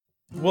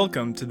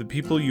Welcome to the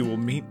People You Will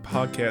Meet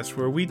podcast,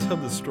 where we tell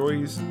the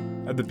stories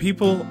of the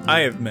people I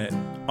have met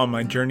on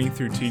my journey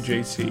through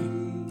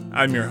TJC.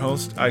 I'm your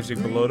host, Isaac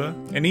Belota,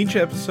 and each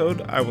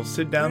episode I will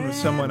sit down with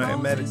someone I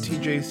met at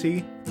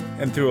TJC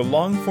and through a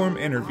long-form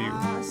interview,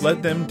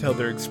 let them tell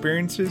their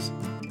experiences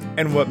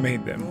and what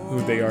made them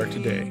who they are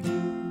today.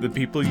 The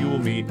People You Will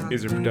Meet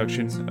is a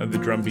production of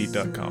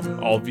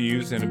thedrumbeat.com. All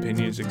views and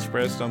opinions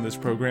expressed on this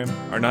program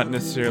are not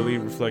necessarily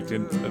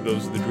reflected of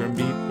those of the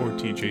Drumbeat or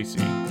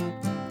TJC.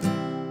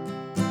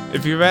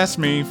 If you've asked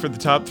me for the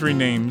top 3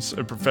 names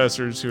of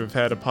professors who have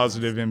had a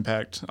positive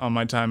impact on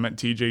my time at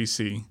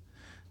TJC,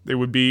 they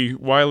would be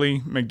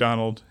Wiley,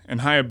 McDonald,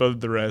 and high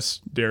above the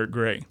rest, Derik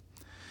Gray.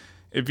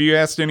 If you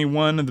asked any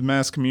one of the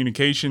mass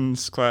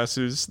communications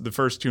classes, the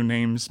first 2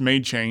 names may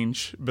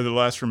change, but the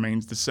last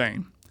remains the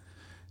same.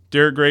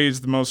 Derik Gray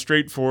is the most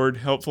straightforward,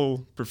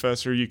 helpful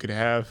professor you could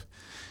have.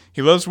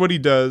 He loves what he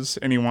does,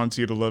 and he wants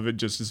you to love it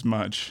just as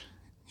much.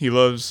 He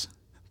loves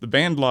the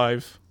band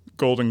live,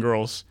 Golden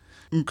Girls,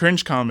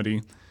 cringe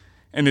comedy,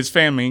 and his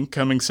family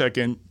coming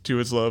second to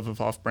his love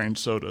of off-brand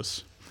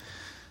sodas.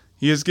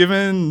 He has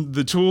given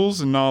the tools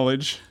and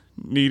knowledge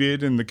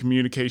needed in the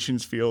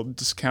communications field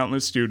to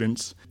countless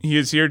students. He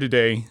is here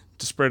today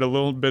to spread a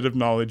little bit of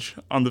knowledge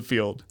on the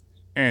field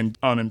and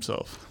on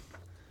himself.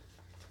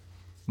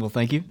 Well,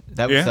 thank you.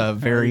 That was a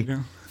very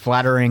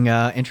flattering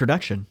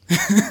introduction.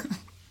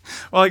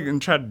 Well, I can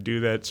try to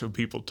do that so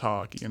people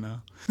talk, you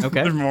know.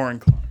 Okay. They're more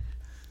inclined.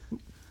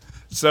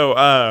 So,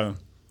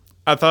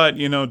 I thought,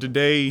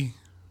 today,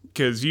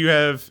 because you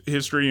have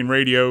history in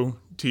radio,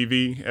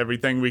 TV,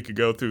 everything, we could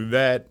go through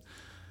that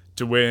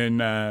to when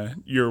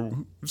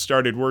you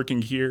started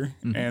working here,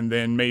 and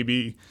then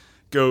maybe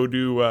go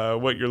to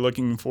what you're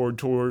looking forward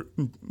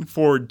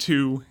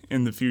to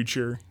in the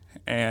future,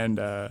 and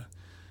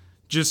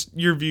just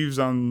your views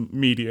on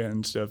media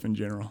and stuff in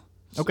general.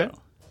 Okay. So,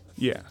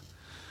 yeah.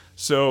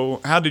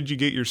 So how did you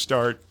get your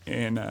start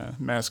in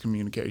mass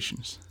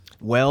communications?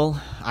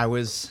 Well, I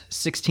was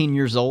 16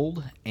 years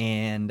old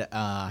and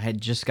had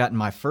just gotten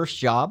my first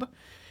job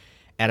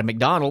at a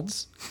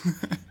McDonald's.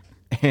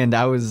 And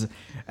I was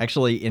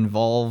actually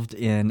involved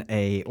in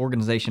a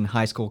organization in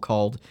high school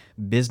called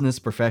Business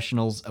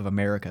Professionals of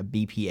America,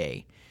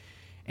 BPA.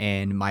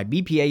 And my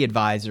BPA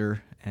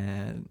advisor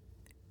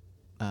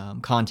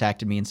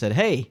contacted me and said,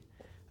 hey,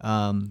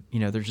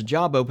 there's a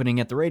job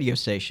opening at the radio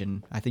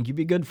station. I think you'd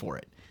be good for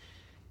it.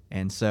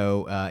 And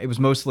so it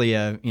was mostly,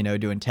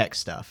 doing tech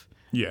stuff.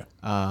 Yeah.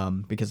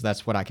 Because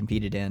that's what I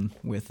competed in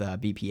with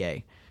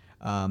BPA.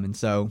 And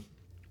so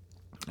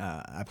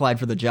I applied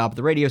for the job at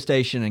the radio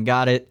station and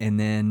got it, and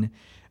then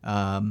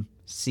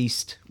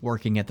ceased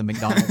working at the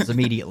McDonald's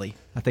immediately.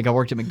 I think I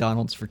worked at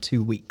McDonald's for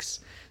 2 weeks.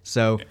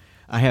 So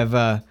I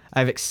have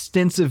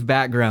extensive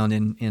background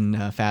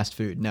in fast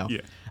food. No,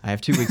 I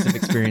have 2 weeks of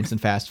experience in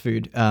fast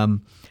food.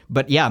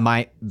 But yeah,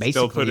 basically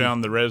still put it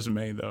on the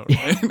resume though,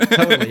 right?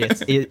 Totally,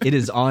 it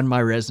is on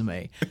my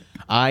resume.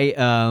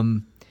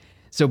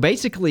 So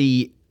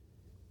basically,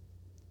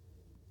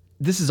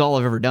 this is all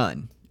I've ever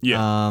done.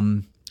 Yeah.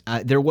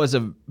 There was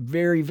a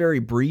very, very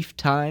brief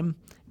time,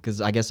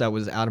 because I guess I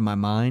was out of my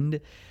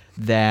mind,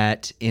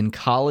 that in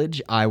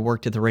college I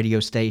worked at the radio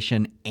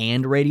station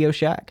and Radio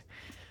Shack,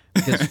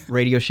 because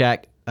Radio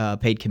Shack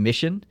paid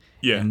commission,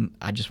 and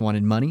I just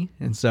wanted money,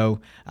 and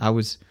so I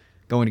was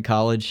going to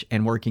college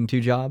and working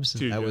 2 jobs.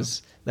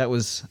 That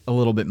was a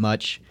little bit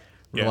much.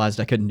 Realized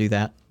I couldn't do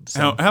that.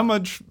 So. How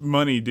much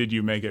money did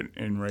you make it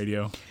in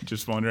radio?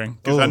 Just wondering,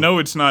 because I know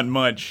it's not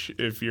much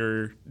if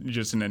you're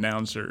just an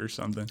announcer or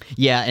something.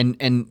 Yeah,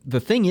 and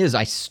the thing is,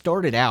 I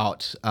started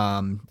out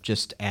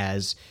just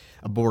as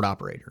a board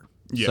operator.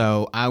 Yeah.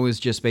 So I was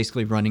just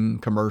basically running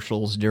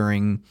commercials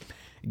during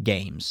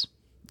games.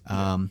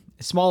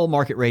 Small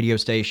market radio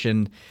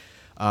station,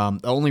 the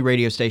only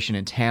radio station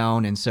in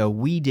town, and so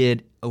we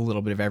did a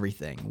little bit of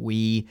everything.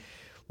 We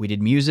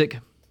did music,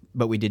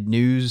 but we did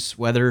news,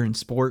 weather, and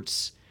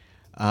sports.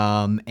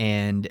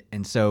 And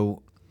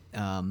so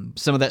some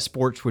of that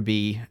sports would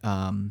be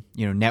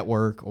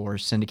network or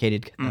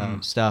syndicated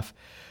stuff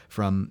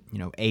from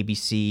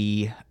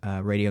ABC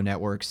radio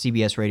networks,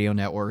 CBS radio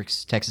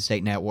networks, Texas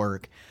State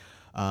Network.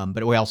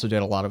 But we also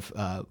did a lot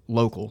of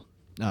local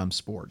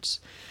sports.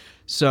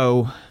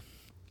 So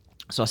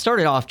I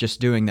started off just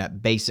doing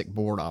that basic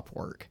board op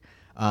work.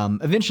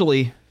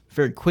 Eventually,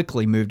 very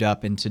quickly moved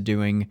up into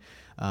doing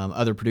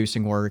other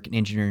producing work and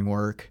engineering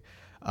work,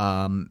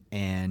 and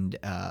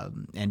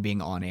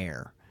being on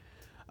air,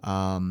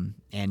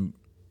 and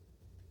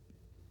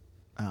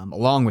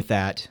along with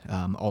that,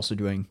 also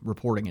doing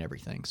reporting and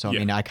everything. So I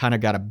mean, I kind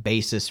of got a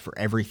basis for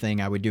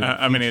everything I would do.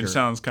 I mean, it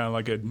sounds kind of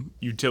like a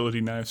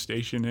utility knife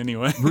station,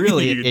 anyway.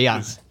 Really,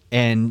 yeah.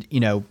 And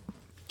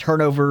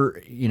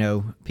turnover.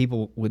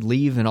 People would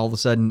leave, and all of a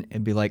sudden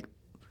it'd be like,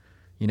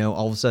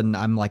 all of a sudden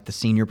I'm like the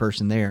senior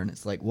person there, and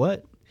it's like,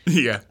 what?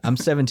 Yeah. I'm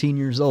 17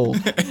 years old.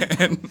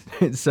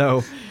 And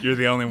So you're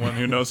the only one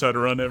who knows how to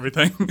run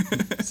everything.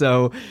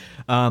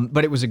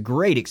 But it was a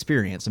great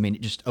experience. I mean,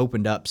 it just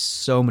opened up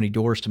so many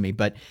doors to me.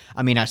 But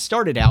I mean, I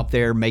started out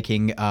there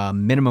making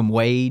minimum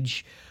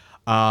wage.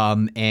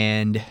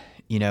 And,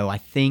 I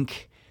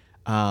think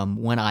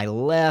when I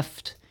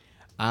left,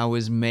 I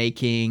was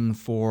making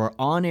for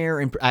on air,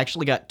 and I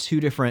actually got two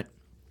different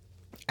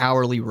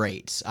hourly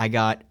rates. I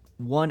got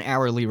one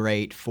hourly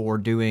rate for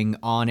doing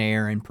on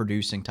air and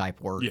producing type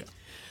work. Yeah.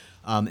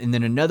 And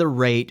then another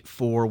rate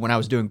for when I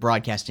was doing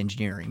broadcast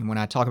engineering. And when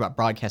I talk about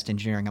broadcast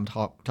engineering, I'm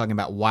talking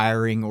about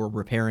wiring or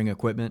repairing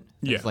equipment,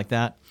 things like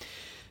that.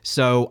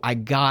 So I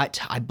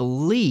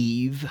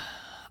believe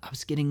I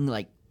was getting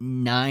like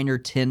 $9 or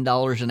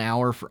 $10 an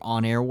hour for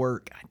on-air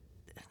work.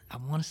 I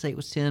want to say it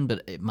was 10,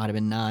 but it might have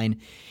been 9.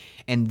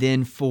 And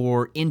then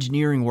for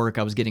engineering work,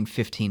 I was getting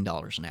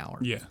 $15 an hour.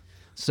 Yeah.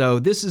 So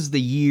this is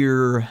the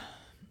year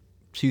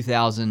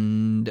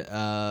 2000,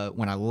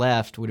 when I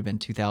left, would have been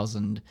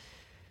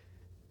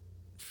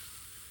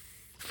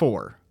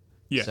 2004.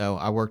 Yeah. So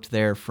I worked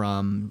there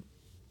from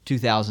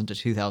 2000 to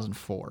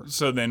 2004.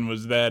 So then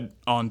was that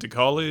on to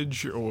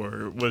college,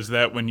 or was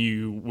that when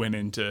you went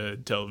into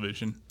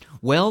television?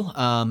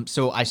 Well,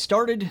 so I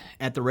started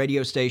at the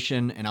radio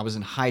station, and I was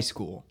in high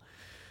school.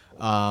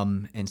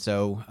 And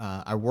so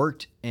I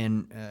worked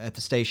at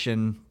the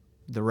station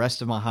the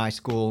rest of my high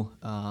school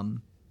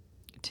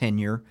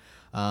tenure.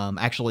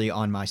 Actually,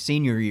 on my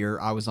senior year,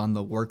 I was on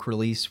the work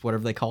release,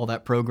 whatever they call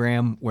that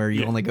program, where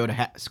you only go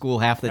to school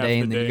half the day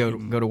and then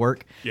you go to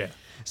work. Yeah.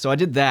 So I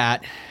did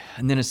that,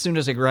 and then as soon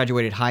as I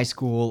graduated high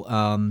school,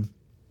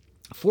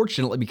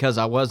 fortunately, because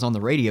I was on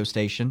the radio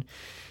station,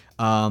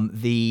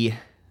 the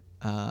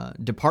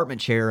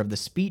department chair of the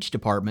speech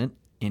department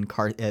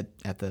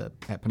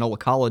at Panola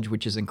College,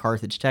 which is in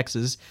Carthage,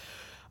 Texas,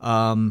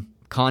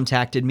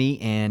 contacted me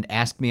and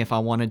asked me if I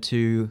wanted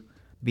to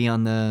be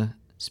on the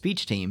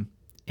speech team,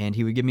 and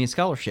he would give me a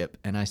scholarship.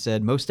 And I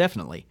said, most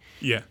definitely.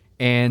 Yeah.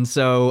 And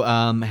so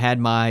had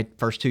my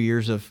first 2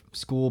 years of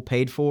school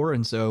paid for,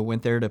 and so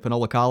went there to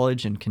Panola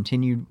College and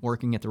continued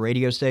working at the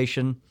radio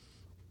station.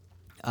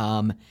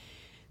 Then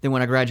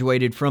when I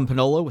graduated from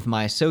Panola with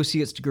my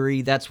associate's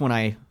degree, that's when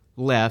I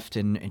left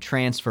and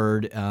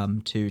transferred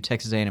to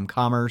Texas A&M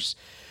Commerce.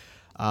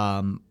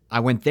 I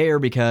went there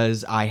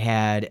because I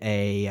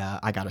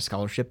got a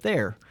scholarship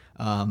there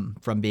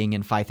from being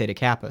in Phi Theta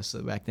Kappa.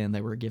 So back then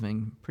they were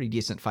giving pretty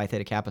decent Phi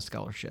Theta Kappa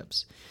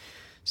scholarships.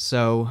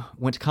 So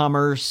went to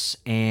Commerce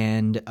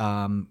and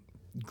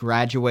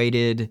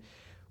graduated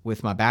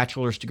with my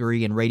bachelor's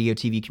degree in radio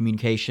TV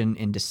communication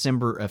in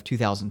December of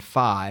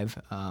 2005.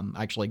 I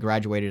actually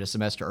graduated a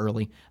semester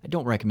early. I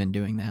don't recommend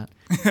doing that.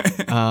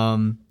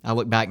 I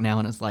look back now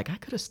and it's like, I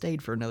could have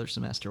stayed for another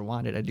semester.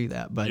 Why did I do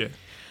that? But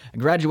I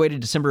graduated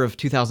December of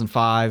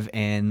 2005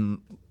 and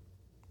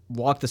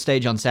walked the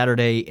stage on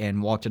Saturday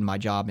and walked into my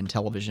job in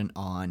television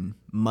on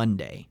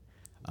Monday.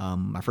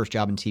 My first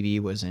job in TV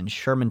was in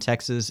Sherman,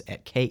 Texas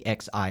at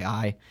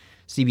KXII,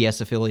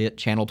 CBS affiliate,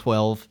 Channel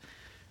 12.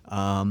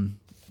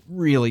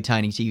 Really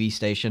tiny TV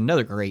station.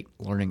 Another great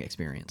learning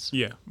experience.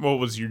 Yeah. What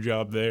was your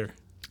job there?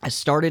 I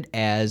started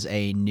as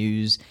a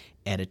news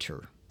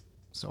editor.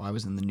 So I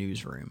was in the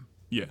newsroom.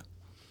 Yeah.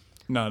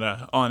 Not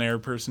a on-air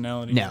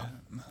personality? No.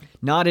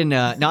 Not in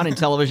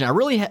television. I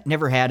really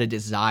never had a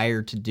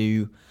desire to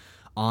do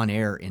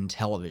on-air in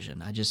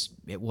television.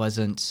 It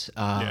wasn't...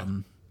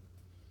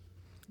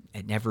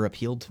 It never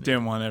appealed to me.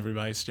 Didn't want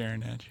everybody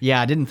staring at you. Yeah,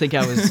 I didn't think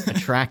I was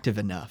attractive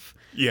enough.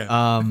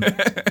 Yeah.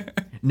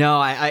 No,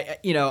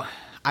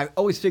 I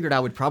always figured I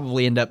would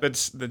probably end up...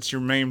 That's your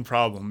main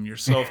problem, your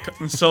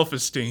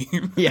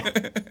self-esteem. Yeah.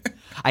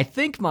 I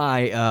think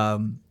my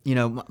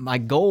my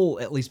goal,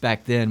 at least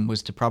back then,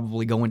 was to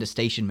probably go into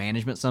station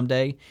management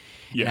someday.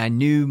 Yeah. And I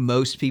knew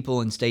most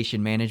people in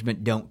station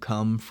management don't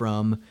come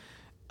from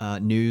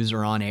news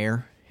or on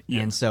air.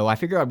 Yeah. And so I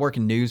figured I'd work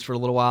in news for a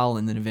little while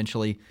and then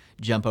eventually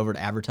jump over to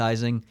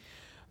advertising.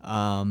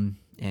 And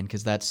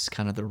because that's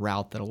kind of the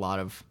route that a lot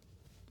of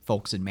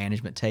folks in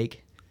management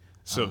take.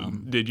 So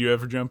did you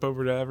ever jump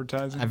over to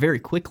advertising? I very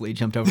quickly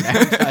jumped over to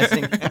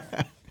advertising.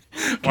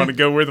 Want to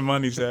go where the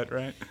money's at,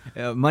 right?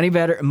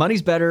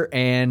 Money's better,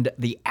 and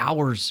the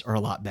hours are a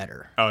lot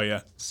better. Oh,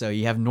 yeah. So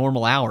you have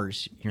normal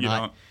hours. You're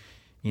not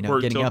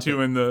work getting till up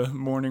 2 in the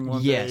morning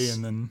one day,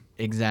 and then...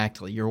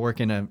 Exactly. You're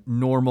working a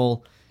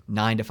normal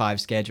 9 to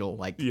 5 schedule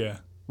like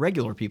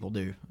regular people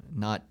do,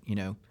 not,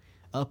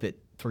 up at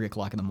 3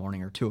 o'clock in the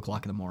morning or 2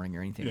 o'clock in the morning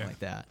or anything like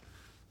that.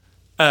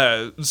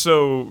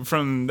 So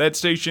from that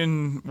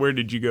station, where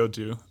did you go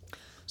to?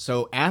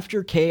 So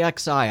after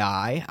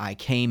KXII, I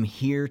came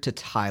here to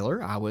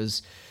Tyler. I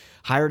was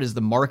hired as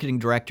the marketing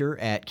director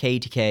at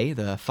KTK,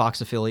 the Fox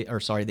affiliate,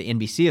 the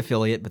NBC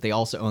affiliate, but they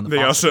also own the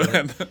Fox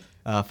affiliate,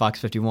 Fox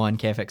 51,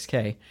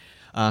 KFXK.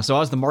 So I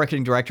was the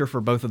marketing director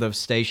for both of those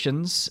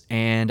stations,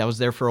 and I was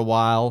there for a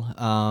while.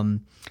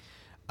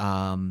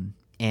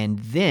 And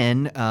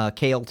then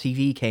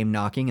KLTV came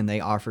knocking, and they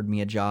offered me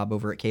a job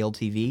over at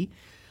KLTV.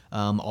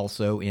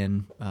 also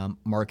in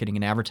marketing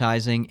and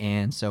advertising,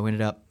 and so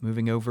ended up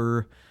moving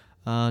over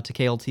to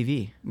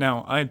KLTV.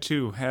 Now, I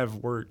too have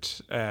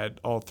worked at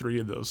all three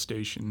of those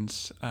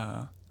stations.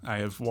 I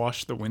have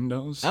washed the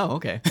windows. Oh,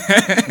 okay.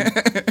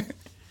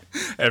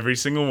 Every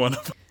single one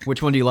of them.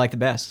 Which one do you like the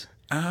best?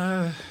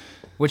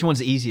 Which one's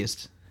the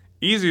easiest?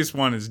 Easiest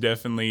one is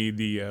definitely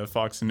the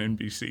Fox and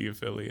NBC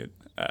affiliate.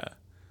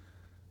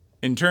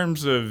 In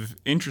terms of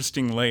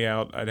interesting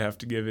layout, I'd have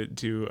to give it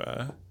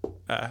to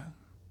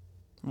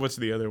what's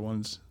the other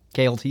ones?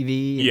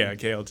 KLTV. Yeah,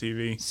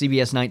 KLTV.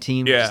 CBS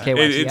 19. Yeah, which is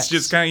KYCX. it's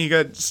just kind of, you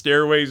got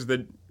stairways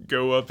that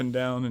go up and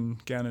down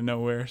and kind of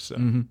nowhere,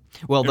 so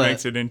well, it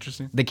makes it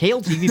interesting. The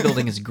KLTV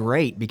building is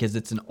great because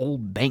it's an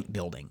old bank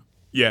building.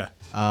 Yeah.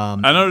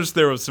 I noticed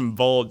there was some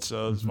vaults,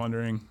 so I was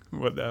wondering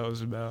what that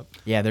was about.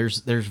 Yeah,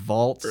 there's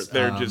vaults. Or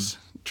they're just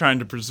trying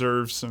to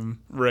preserve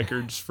some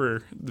records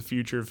for the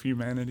future of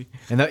humanity.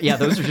 And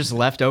those are just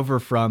left over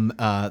from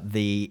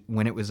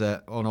when it was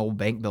an old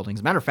bank building. As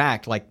a matter of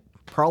fact, like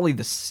probably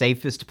the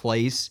safest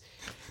place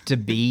to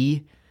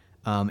be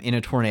in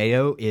a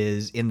tornado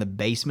is in the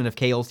basement of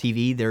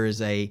KLTV. There's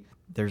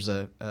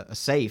a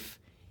safe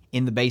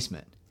in the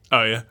basement.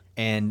 Oh yeah,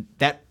 and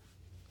that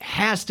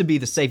has to be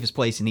the safest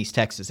place in East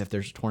Texas if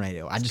there's a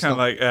tornado. I just kind of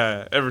like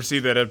ever see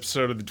that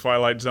episode of The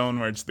Twilight Zone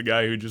where it's the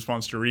guy who just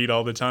wants to read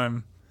all the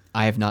time?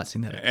 I have not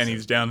seen that episode. And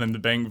he's down in the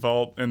bank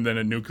vault, and then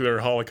a nuclear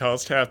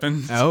holocaust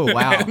happens. Oh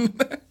wow!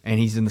 And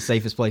he's in the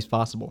safest place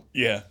possible.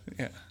 Yeah.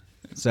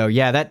 So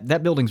yeah,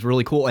 that building's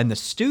really cool, and the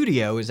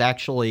studio is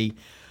actually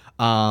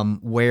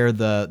where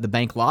the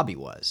bank lobby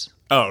was.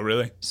 Oh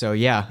really? So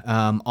yeah,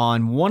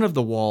 on one of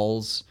the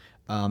walls,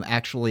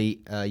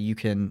 you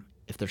can,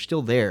 if they're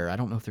still there, I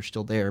don't know if they're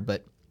still there,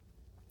 but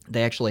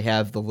they actually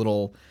have the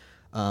little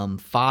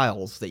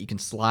files that you can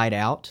slide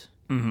out,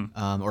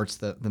 or it's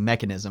the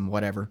mechanism,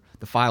 whatever,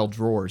 the file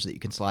drawers that you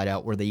can slide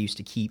out where they used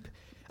to keep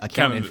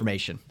account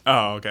information.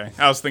 Oh, okay.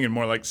 I was thinking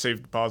more like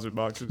safe deposit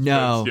boxes.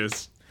 No. It's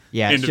just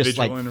it's just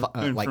like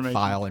information. like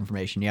file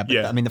information. Yeah, but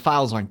Yeah. I mean the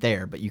files aren't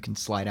there, but you can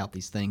slide out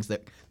these things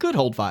that could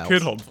hold files.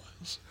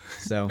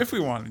 So if we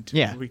wanted to,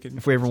 yeah, we could.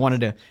 If we ever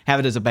wanted to have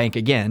it as a bank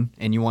again,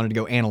 and you wanted to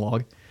go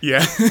analog.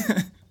 Yeah.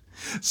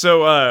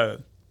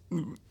 So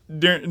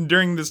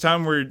during this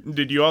time,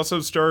 did you also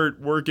start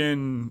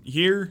working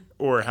here,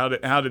 or how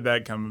did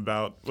that come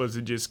about? Was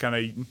it just kind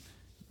of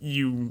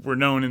you were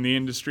known in the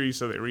industry,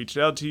 so they reached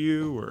out to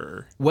you,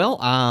 or? Well,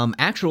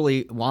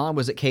 actually, while I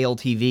was at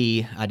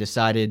KLTV, I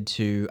decided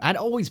I'd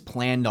always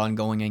planned on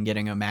going and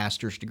getting a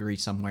master's degree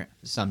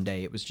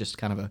someday. It was just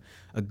kind of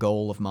a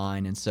goal of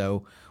mine. And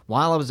so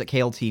while I was at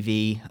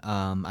KLTV,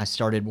 I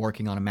started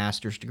working on a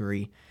master's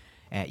degree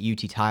at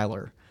UT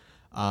Tyler.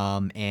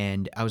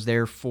 And I was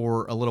there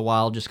for a little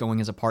while, just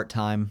going as a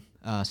part-time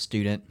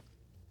student.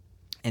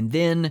 And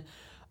then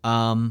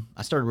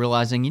I started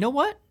realizing, you know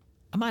what?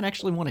 I might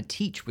actually want to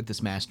teach with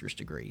this master's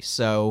degree.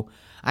 So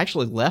I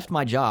actually left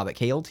my job at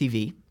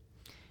KLTV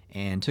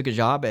and took a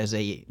job as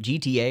a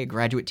GTA,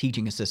 graduate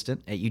teaching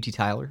assistant at UT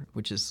Tyler,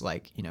 which is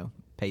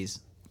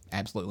pays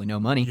absolutely no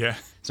money. Yeah.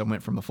 So I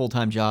went from a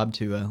full-time job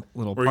to a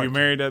little Were you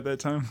married at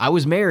that time? I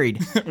was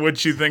married.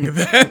 What'd you think of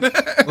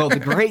that? Well, the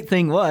great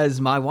thing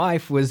was my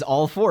wife was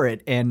all for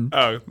it. And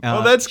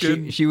that's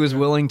good. She was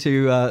willing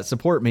to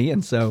support me.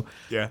 And so,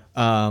 yeah.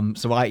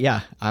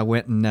 I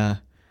went and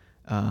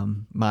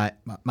my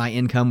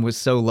income was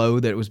so low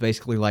that it was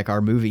basically like our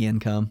movie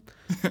income.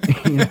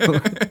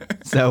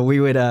 So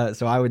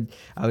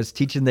I was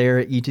teaching there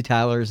at UT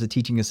Tyler as a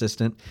teaching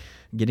assistant,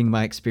 getting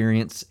my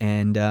experience,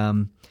 and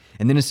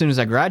then as soon as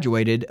I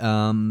graduated,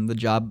 the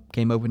job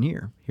came open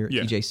here at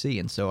TJC,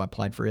 and so I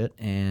applied for it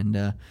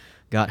and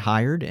got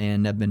hired,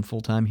 and I've been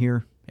full time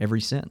here ever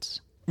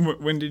since.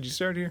 When did you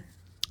start here?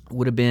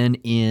 Would have been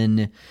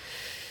in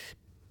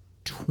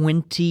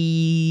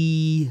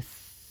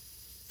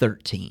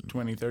 2013.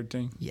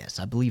 2013? Yes,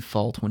 I believe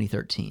fall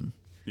 2013.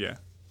 Yeah.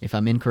 If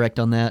I'm incorrect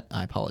on that,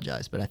 I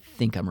apologize, but I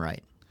think I'm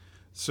right.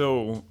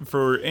 So,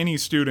 for any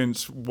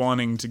students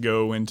wanting to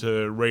go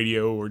into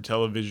radio or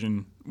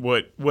television,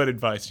 what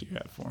advice do you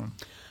have for them?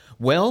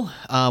 Well,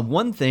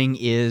 one thing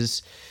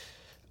is,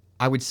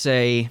 I would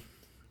say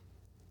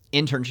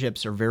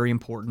internships are very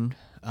important,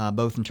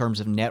 both in terms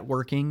of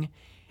networking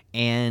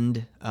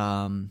and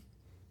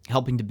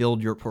helping to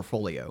build your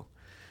portfolio.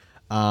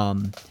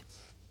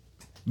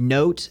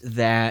 Note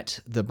that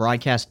the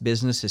broadcast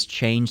business has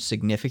changed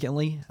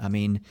significantly. I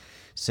mean,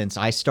 since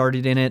I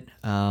started in it,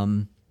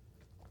 the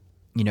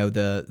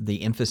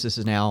emphasis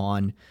is now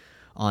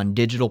on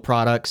digital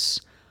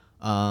products.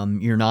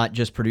 You're not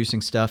just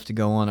producing stuff to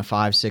go on a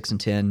 5, 6, and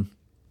 10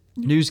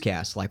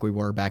 newscast like we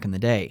were back in the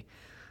day.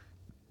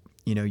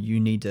 You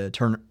need to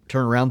turn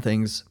around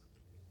things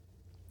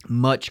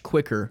much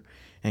quicker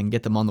and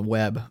get them on the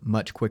web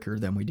much quicker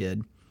than we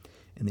did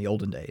in the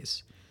olden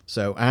days.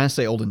 So, and I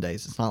say olden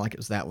days, it's not like it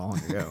was that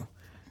long ago.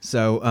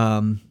 So,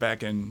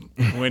 back in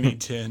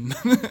 2010,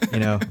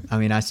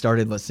 I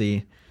started,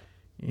 a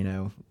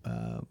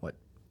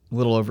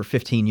little over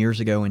 15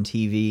 years ago in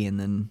TV, and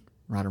then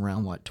right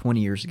around 20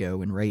 years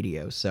ago in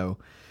radio. So,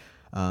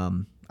 I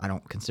I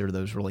don't consider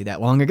those really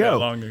that long ago.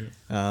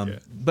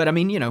 But I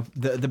mean,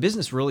 the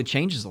business really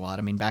changes a lot.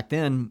 I mean, back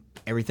then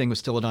everything was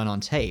still done on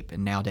tape,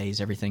 and nowadays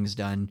everything's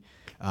done,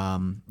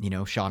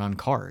 shot on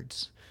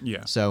cards.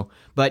 Yeah. So,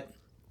 but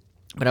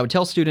I would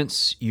tell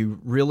students you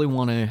really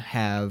want to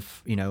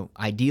have,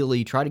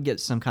 ideally try to get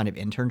some kind of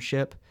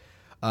internship,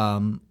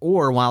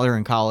 or while they're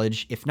in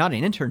college, if not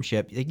an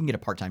internship, they can get a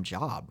part-time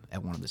job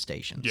at one of the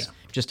stations,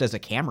 just as a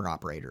camera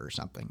operator or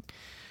something.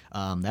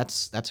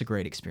 That's a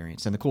great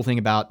experience. And the cool thing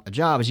about a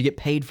job is you get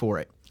paid for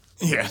it.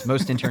 Yeah.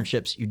 Most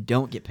internships, you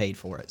don't get paid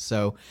for it.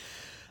 So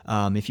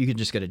if you could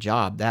just get a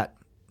job, that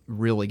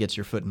really gets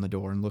your foot in the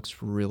door and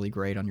looks really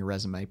great on your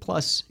resume.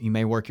 Plus, you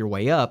may work your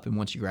way up, and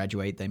once you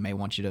graduate, they may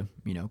want you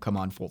to, come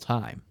on full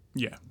time.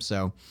 Yeah.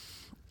 So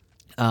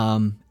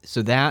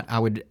that I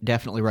would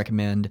definitely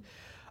recommend.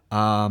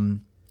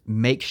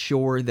 Make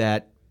sure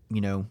that,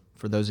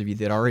 for those of you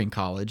that are in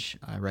college,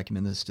 I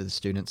recommend this to the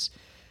students,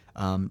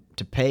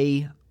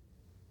 to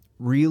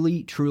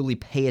really, truly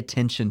pay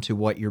attention to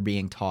what you're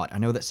being taught. I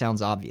know that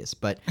sounds obvious,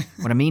 but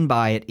what I mean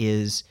by it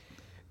is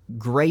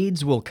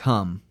grades will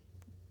come.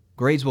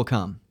 Grades will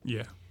come.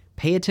 Yeah.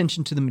 Pay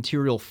attention to the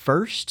material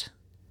first,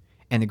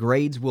 and the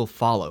grades will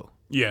follow.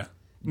 Yeah.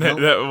 That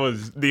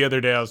was the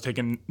other day. I was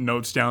taking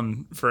notes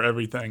down for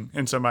everything,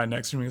 and somebody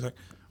next to me was like,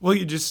 well,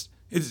 you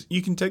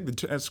can take the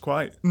test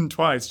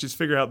twice. Just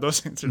figure out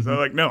those answers. I'm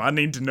like, no, I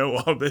need to know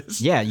all this.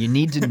 Yeah, you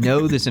need to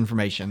know this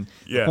information.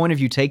 Yeah. The point of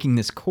you taking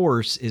this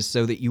course is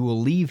so that you will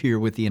leave here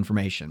with the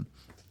information.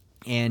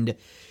 And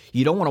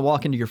you don't want to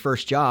walk into your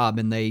first job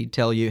and they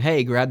tell you,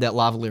 hey, grab that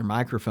lavalier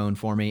microphone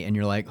for me. And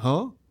you're like,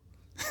 huh?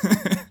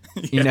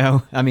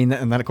 I mean,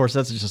 and then, of course,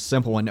 that's just a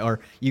simple one. Or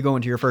you go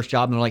into your first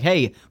job and they're like,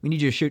 hey, we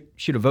need you to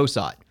shoot a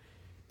VOSOT.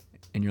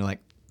 And you're like,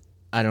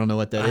 I don't know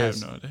what that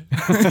is. I have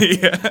no idea.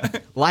 Yeah.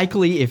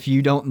 Likely, if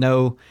you don't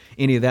know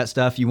any of that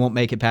stuff, you won't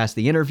make it past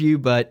the interview.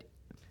 But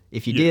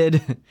if you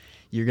did,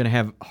 you're going to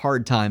have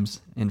hard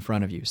times in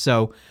front of you.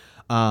 So,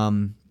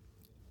 when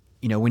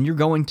you're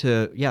going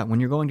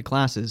to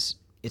classes,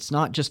 it's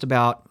not just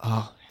about,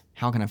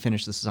 how can I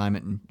finish this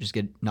assignment and just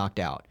get knocked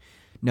out?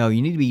 No,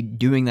 you need to be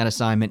doing that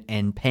assignment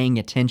and paying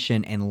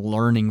attention and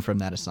learning from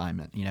that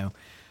assignment.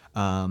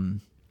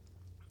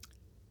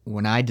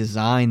 When I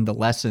design the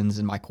lessons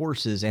in my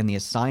courses and the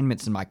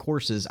assignments in my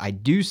courses, I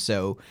do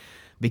so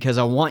because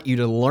I want you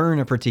to learn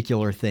a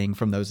particular thing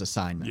from those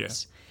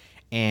assignments.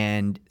 Yeah.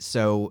 And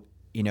so,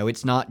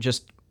 it's not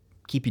just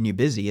keeping you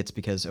busy. It's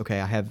because, okay,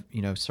 I have,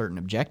 certain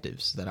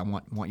objectives that I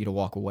want you to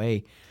walk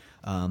away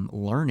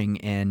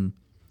learning. And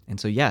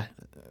so,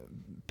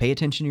 pay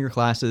attention to your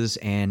classes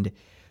and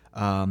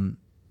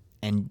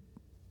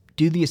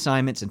do the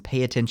assignments and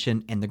pay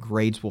attention, and the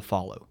grades will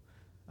follow.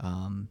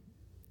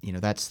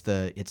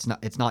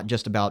 It's not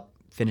just about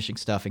finishing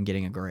stuff and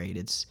getting a grade.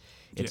 It's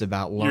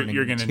about learning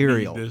you're gonna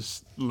material. Need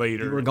this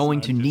later. You're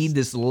going to need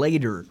this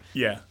later.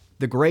 Yeah.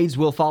 The grades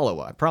will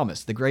follow. I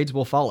promise. The grades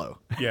will follow.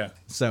 Yeah.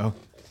 So,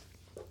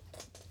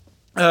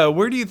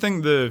 where do you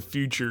think the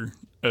future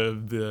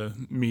of the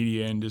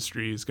media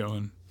industry is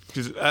going?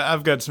 Because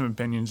I've got some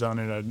opinions on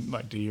it. I'd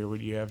like to hear what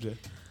you have to.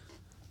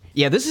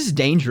 Yeah, this is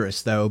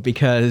dangerous though,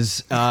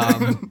 because there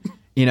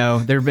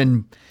have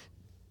been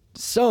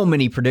so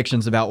many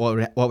predictions about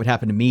what would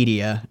happen to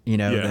media,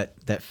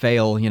 that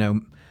fail.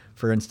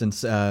 For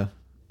instance,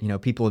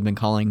 people have been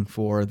calling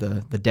for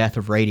the death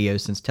of radio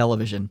since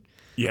television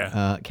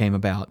came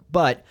about.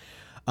 But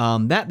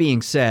that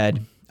being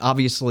said,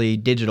 obviously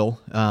digital,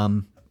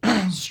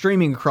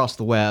 streaming across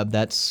the web,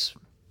 that's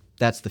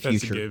the future.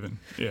 That's a given.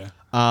 Yeah.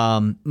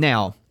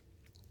 Now,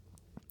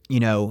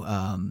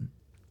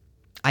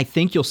 I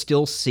think you'll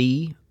still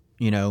see,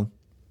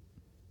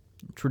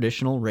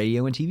 traditional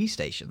radio and TV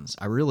stations.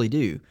 I really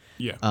do.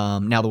 Yeah.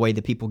 Now, the way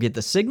that people get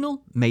the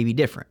signal may be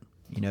different.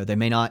 They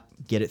may not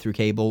get it through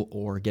cable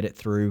or get it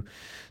through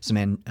some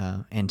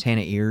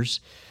antenna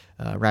ears,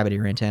 rabbit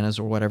ear antennas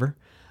or whatever.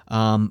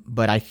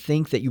 But I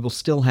think that you will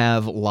still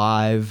have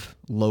live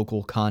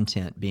local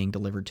content being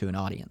delivered to an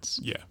audience.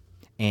 Yeah.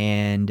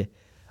 And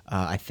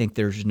I think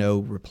there's no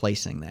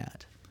replacing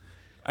that.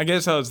 I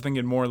guess I was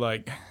thinking more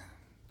like,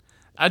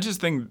 I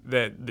just think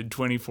that the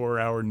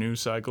 24-hour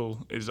news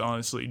cycle is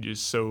honestly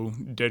just so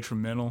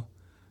detrimental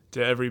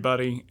to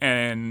everybody.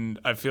 And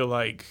I feel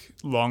like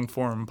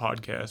long-form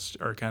podcasts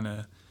are kind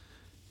of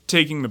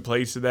taking the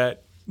place of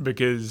that,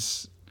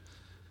 because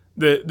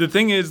the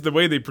thing is, the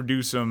way they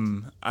produce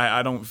them,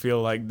 I don't feel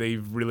like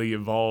they've really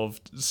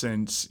evolved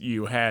since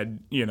you had,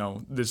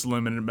 this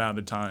limited amount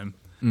of time.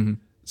 Mm-hmm.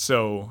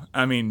 So,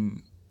 I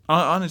mean,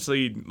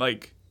 honestly,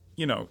 like,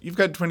 you've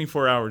got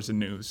 24 hours of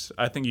news.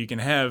 I think you can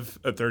have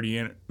a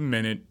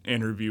 30-minute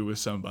interview with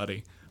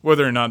somebody,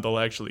 whether or not they'll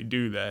actually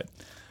do that.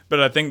 But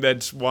I think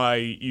that's why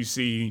you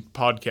see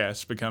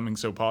podcasts becoming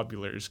so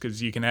popular, is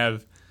because you can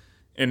have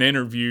an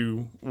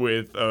interview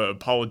with a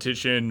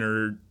politician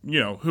or,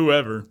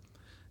 whoever,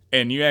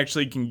 and you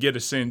actually can get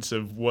a sense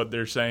of what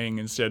they're saying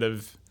instead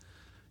of...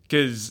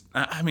 Because,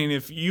 I mean,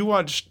 if you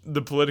watch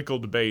the political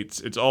debates,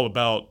 it's all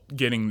about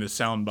getting the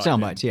soundbite.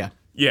 Soundbites, yeah.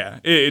 Yeah,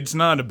 it's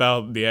not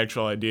about the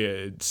actual idea.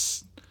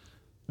 It's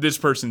this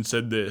person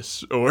said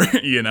this, or,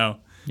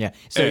 Yeah.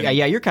 So,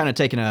 you're kind of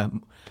taking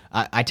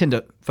I tend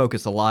to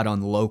focus a lot on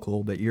the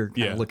local, but you're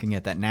kind of looking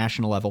at that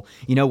national level.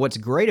 What's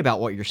great about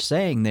what you're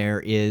saying there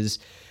is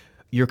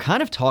you're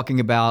kind of talking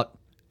about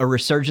a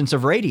resurgence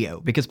of radio,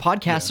 because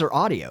podcasts are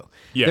audio.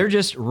 Yeah. They're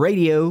just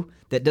radio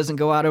that doesn't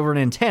go out over an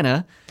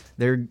antenna.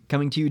 They're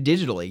coming to you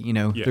digitally,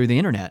 through the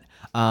internet,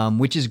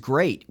 which is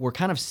great. We're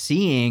kind of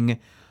seeing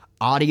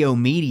audio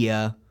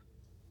media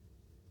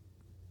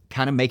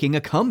kind of making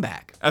a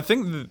comeback. I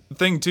think the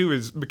thing, too,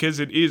 is because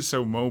it is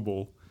so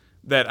mobile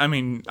that,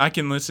 I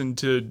can listen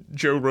to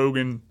Joe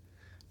Rogan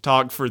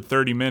talk for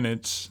 30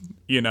 minutes,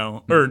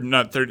 or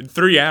not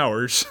 3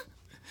 hours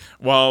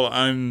while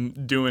I'm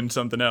doing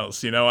something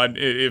else.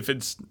 If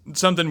it's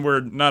something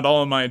where not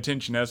all of my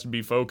attention has to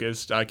be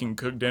focused, I can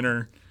cook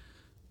dinner,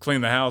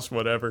 clean the house,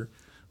 whatever,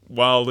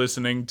 while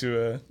listening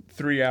to a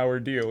 3-hour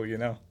deal,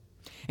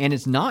 And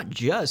it's not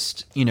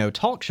just,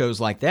 talk shows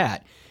like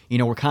that.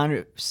 We're kind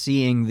of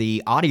seeing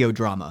the audio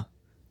drama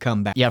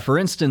come back. Yeah, for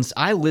instance,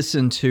 I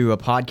listened to a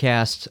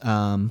podcast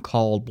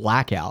called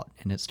Blackout,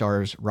 and it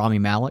stars Rami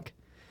Malek,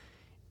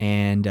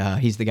 and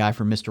he's the guy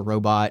from Mr.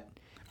 Robot.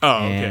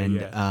 Oh, okay,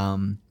 yeah.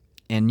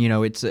 And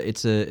it's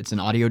an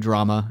audio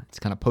drama. It's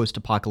kind of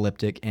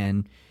post-apocalyptic,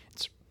 and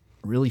it's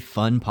a really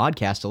fun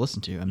podcast to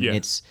listen to.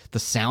 It's the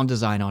sound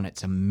design on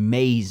it's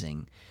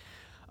amazing.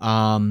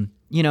 And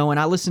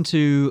I listen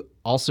to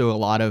also a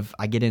lot of.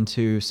 I get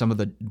into some of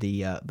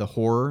the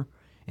horror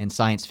and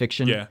science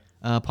fiction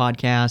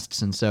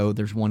podcasts, and so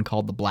there's one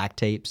called The Black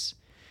Tapes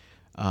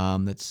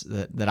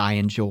that I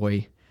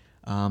enjoy.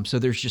 So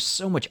there's just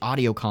so much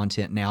audio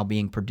content now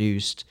being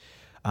produced,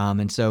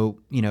 and so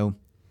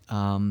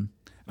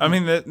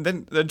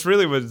that's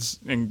really what's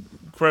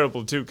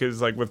incredible too,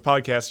 because like with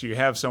podcasts, you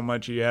have so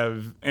much. You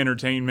have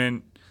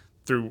entertainment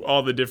through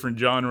all the different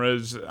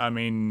genres.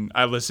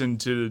 I listen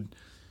to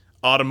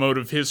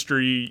automotive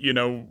history,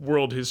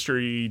 world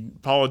history,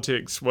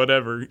 politics,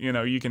 whatever.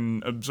 You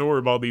can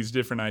absorb all these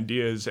different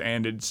ideas,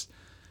 and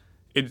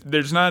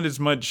there's not as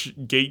much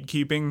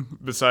gatekeeping.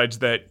 Besides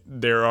that,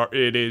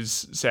 it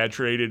is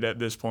saturated at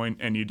this point,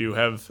 and you do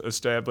have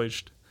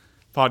established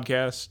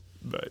podcasts,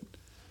 but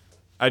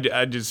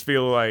I just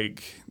feel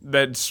like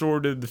that's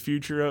sort of the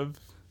future of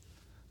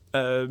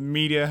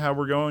media, how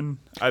we're going.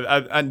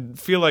 I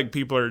feel like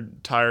people are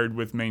tired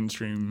with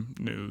mainstream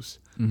news.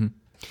 Mm-hmm.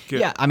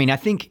 Yeah, I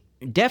think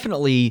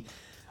definitely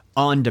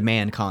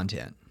on-demand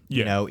content,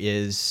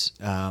 is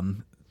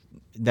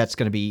that's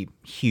going to be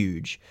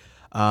huge.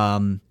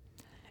 And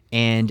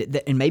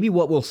maybe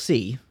what we'll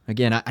see,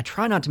 again, I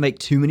try not to make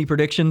too many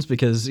predictions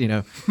because,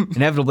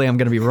 inevitably I'm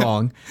going to be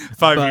wrong.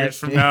 5 years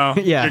from now,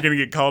 you're going to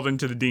get called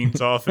into the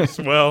dean's office.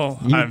 Well,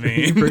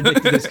 you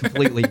predicted this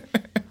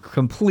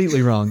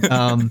completely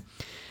wrong.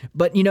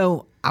 But,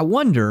 I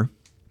wonder,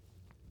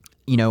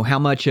 how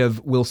much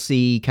of we'll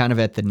see kind of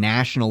at the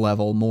national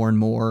level, more and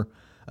more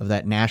of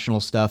that national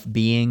stuff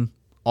being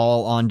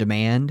all on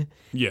demand.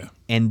 Yeah.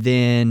 And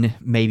then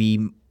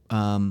maybe,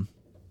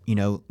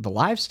 the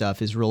live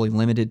stuff is really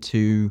limited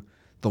to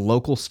the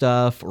local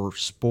stuff or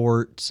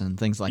sports and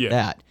things like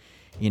that,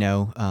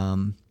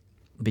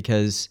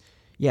 because,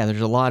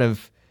 there's a lot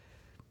of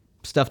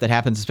stuff that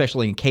happens,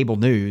 especially in cable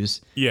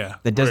news,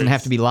 that doesn't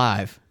have to be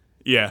live.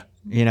 Yeah.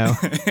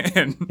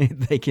 And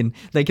they can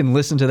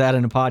listen to that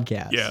in a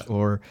podcast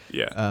or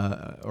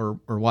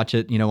watch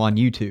it, on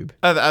YouTube.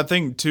 I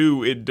think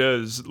too, it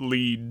does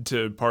lead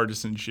to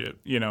partisanship,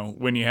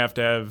 when you have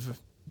to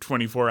have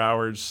 24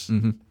 hours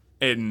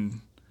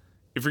and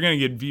if you're going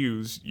to get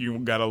views, you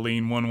got to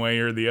lean one way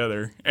or the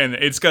other. And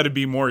it's got to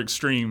be more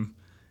extreme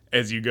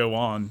as you go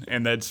on.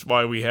 And that's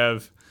why we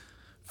have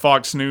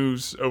Fox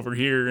News over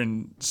here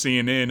and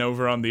CNN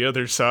over on the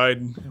other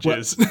side.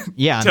 Just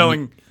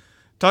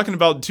talking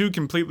about two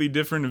completely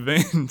different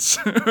events.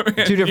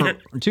 two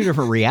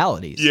different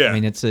realities. Yeah.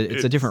 It's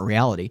a different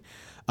reality.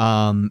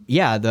 Cable,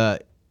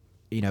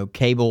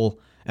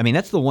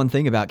 that's the one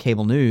thing about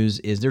cable news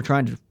is they're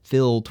trying to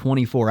fill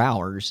 24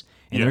 hours.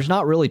 And there's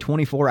not really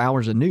 24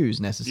 hours of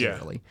news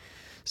necessarily. Yeah.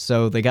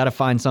 So they got to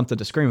find something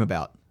to scream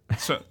about.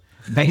 So,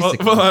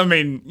 basically. Well,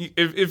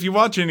 if you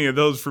watch any of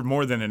those for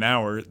more than an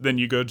hour, then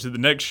you go to the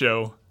next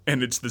show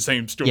and it's the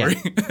same story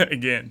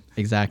again.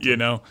 Exactly.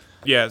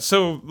 Yeah,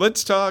 so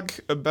let's talk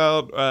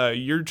about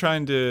you're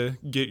trying to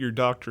get your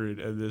doctorate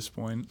at this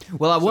point.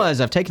 Well,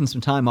 I've taken some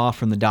time off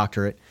from the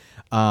doctorate,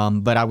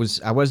 but I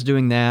was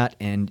doing that,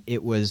 and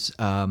it was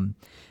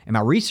and my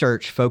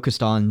research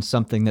focused on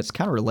something that's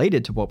kind of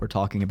related to what we're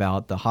talking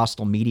about, the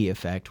hostile media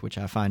effect, which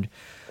I find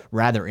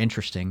rather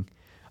interesting.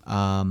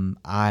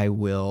 I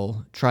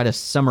will try to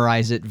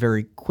summarize it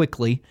very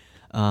quickly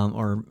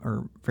or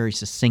very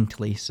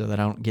succinctly so that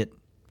I don't get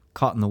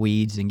caught in the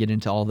weeds and get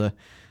into all the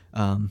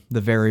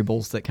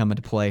variables that come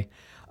into play.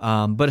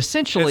 But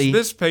essentially... Is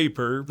this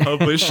paper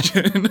published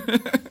in...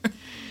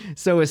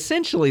 So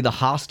essentially the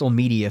hostile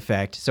media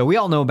effect. So we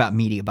all know about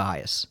media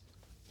bias.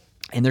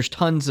 And there's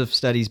tons of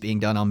studies being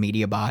done on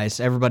media bias.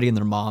 Everybody and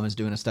their mom is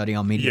doing a study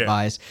on media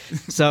bias.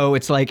 So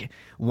it's like,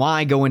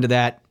 why go into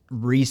that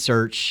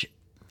research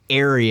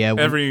area.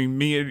 Every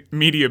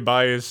media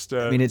biased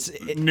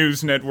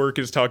news network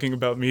is talking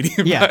about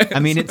media bias. I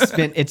mean,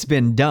 it's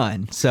been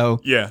done.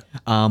 So yeah.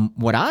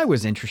 What I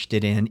was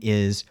interested in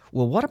is,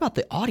 well, what about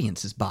the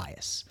audience's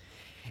bias?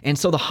 And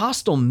so the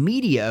hostile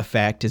media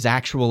effect is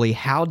actually,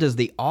 how does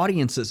the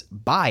audience's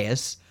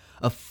bias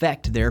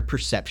affect their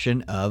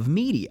perception of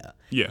media?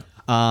 Yeah.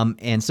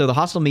 And so the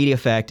hostile media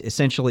effect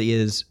essentially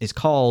is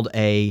called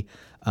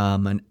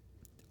an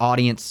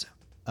audience.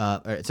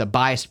 It's a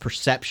biased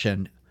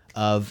perception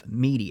of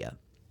media.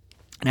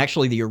 And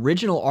actually, the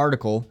original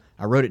article,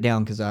 I wrote it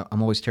down because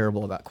I'm always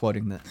terrible about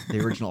quoting the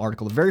original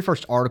article. The very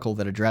first article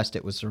that addressed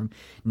it was from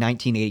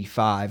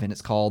 1985, and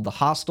it's called "The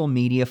Hostile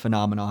Media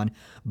Phenomenon: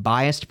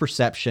 Biased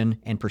Perception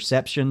and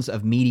Perceptions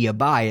of Media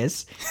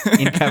Bias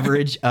in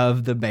Coverage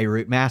of the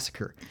Beirut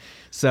Massacre."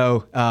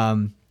 So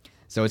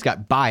it's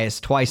got bias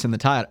twice in the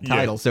title.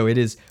 Yeah. So it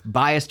is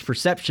biased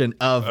perception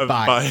of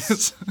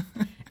bias.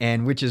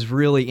 And which is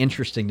really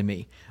interesting to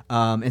me.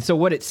 And so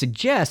what it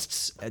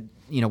suggests,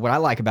 what I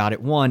like about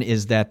it, one,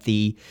 is that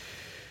the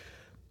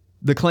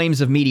claims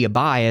of media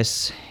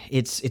bias,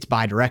 it's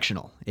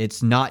bidirectional.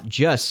 It's not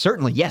just,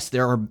 certainly, yes,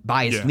 there are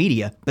biased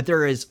media, but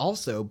there is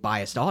also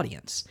biased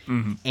audience.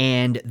 Mm-hmm.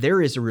 And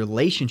there is a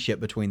relationship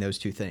between those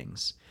two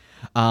things.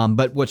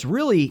 But what's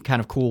really kind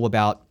of cool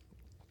about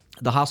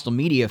the hostile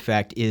media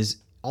effect is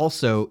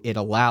also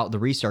the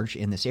research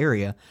in this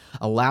area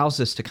allows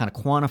us to kind of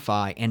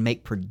quantify and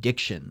make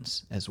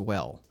predictions as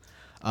well.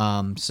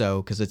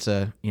 Because it's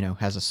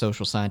has a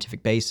social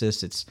scientific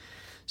basis, it's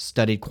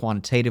studied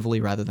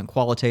quantitatively rather than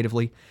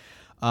qualitatively.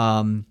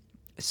 To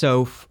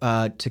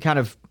kind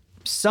of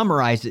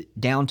summarize it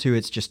down to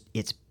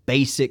its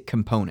basic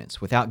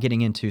components, without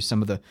getting into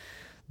some of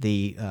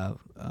the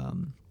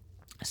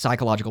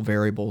psychological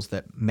variables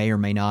that may or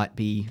may not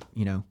be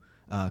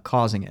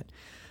causing it.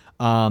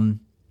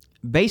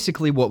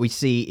 Basically, what we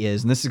see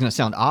is, and this is going to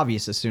sound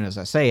obvious as soon as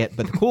I say it,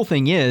 but the cool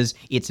thing is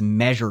it's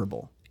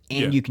measurable,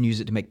 and you can use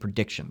it to make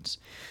predictions.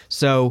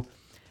 So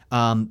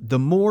the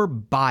more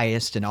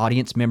biased an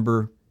audience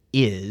member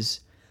is,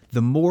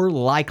 the more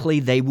likely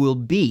they will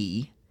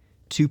be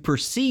to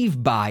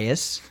perceive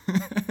bias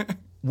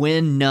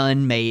when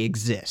none may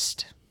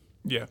exist.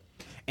 Yeah.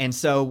 And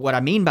so what I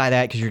mean by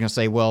that, because you're going to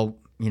say, well,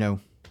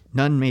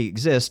 none may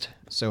exist,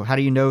 so how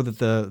do you know that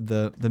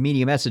the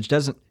media message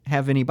doesn't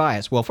have any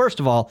bias? Well,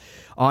 first of all,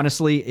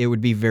 honestly, it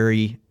would be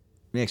very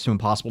next to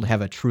impossible to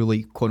have a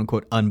truly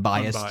quote-unquote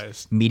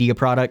unbiased media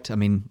product. I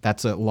mean,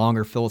 that's a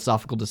longer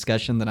philosophical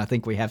discussion than I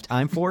think we have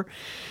time for.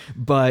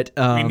 But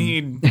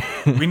we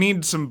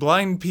need some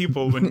blind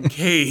people in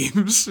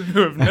caves who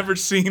have never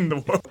seen the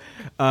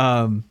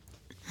world.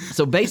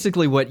 So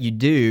basically what you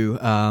do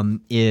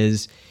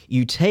is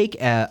you take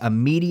a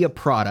media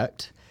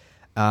product,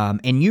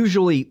 and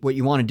usually what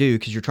you want to do,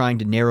 because you're trying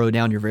to narrow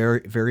down your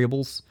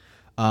variables,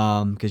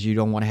 because you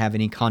don't want to have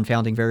any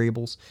confounding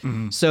variables.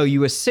 Mm-hmm. So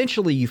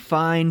you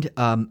find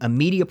a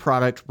media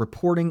product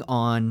reporting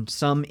on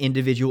some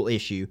individual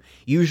issue.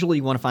 Usually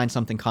you want to find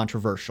something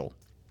controversial.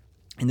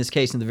 In this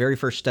case, in the very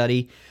first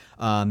study,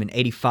 in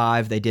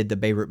 85, they did the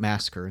Beirut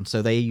Massacre. And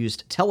so they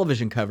used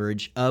television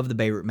coverage of the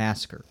Beirut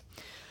Massacre.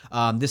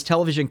 This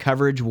television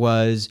coverage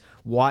was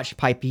watched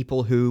by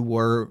people who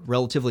were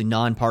relatively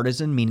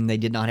nonpartisan, meaning they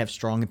did not have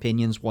strong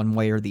opinions one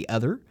way or the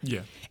other.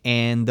 Yeah.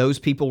 And those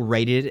people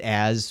rated it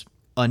as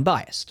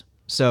unbiased.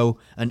 So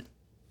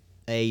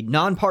a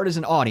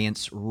nonpartisan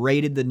audience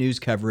rated the news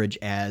coverage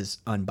as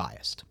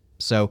unbiased.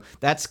 So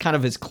that's kind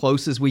of as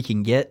close as we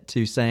can get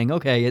to saying,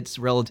 okay, it's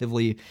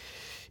relatively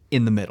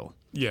in the middle.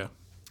 Yeah.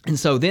 And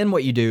so then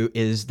what you do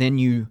is then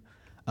you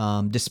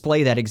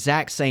display that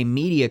exact same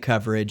media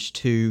coverage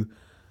to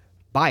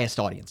biased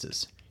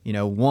audiences.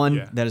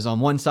 One that is on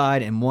one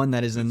side and one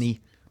that is in the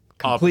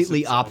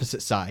completely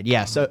opposite side.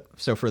 Yeah.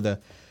 So for the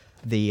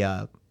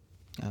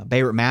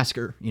Beirut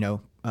Massacre,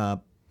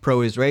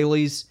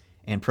 pro-Israelis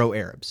and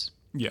pro-Arabs,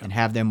 and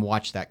have them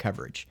watch that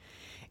coverage.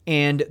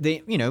 And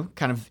the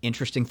kind of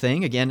interesting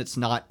thing, again, it's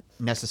not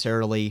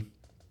necessarily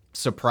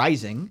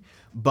surprising,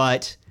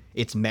 but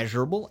it's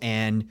measurable.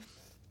 And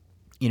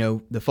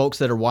the folks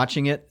that are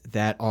watching it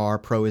that are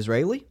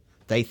pro-Israeli,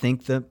 they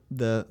think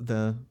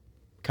the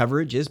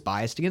coverage is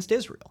biased against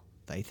Israel.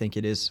 They think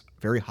it is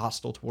very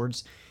hostile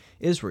towards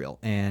Israel.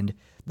 And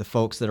the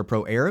folks that are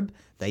pro-Arab,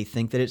 they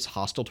think that it's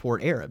hostile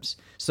toward Arabs.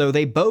 So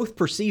they both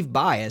perceive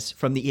bias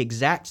from the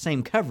exact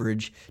same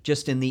coverage,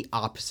 just in the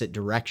opposite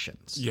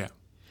directions. Yeah.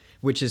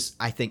 Which is,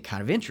 I think,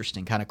 kind of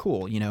interesting, kind of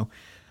cool,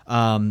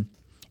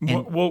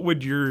 What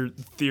would your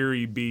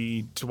theory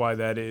be to why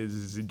that is?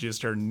 Is it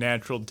just our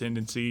natural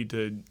tendency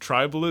to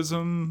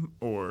tribalism,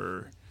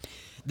 or?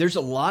 There's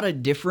a lot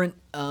of different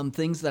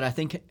things that I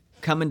think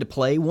come into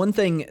play. One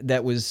thing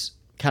that was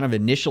kind of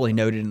initially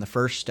noted in the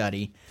first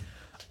study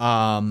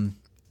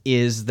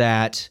is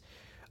that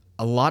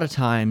a lot of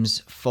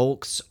times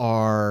folks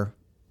are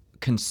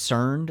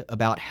concerned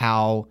about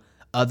how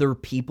other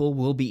people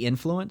will be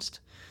influenced.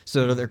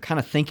 So they're kind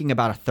of thinking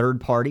about a third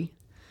party.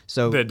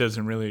 So that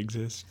doesn't really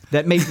exist.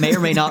 That may or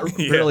may not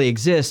really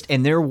exist,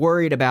 and they're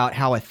worried about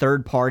how a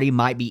third party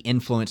might be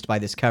influenced by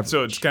this coverage.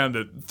 So it's kind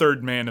of the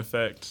third man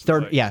effect.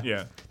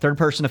 Third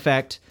person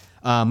effect.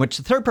 Which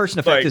the third person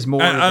effect is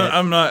more.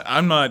 I'm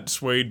not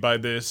swayed by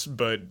this,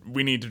 but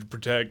we need to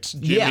protect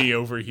Jimmy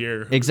over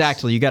here.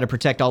 Exactly, you got to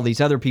protect all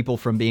these other people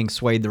from being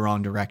swayed the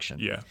wrong direction.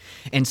 Yeah,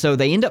 and so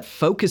they end up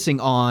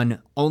focusing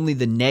on only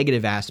the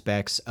negative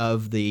aspects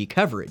of the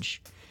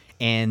coverage,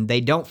 and they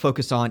don't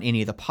focus on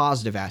any of the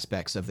positive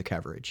aspects of the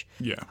coverage.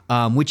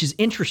 Yeah, which is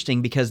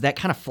interesting because that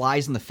kind of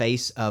flies in the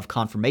face of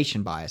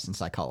confirmation bias in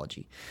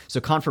psychology. So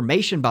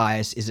confirmation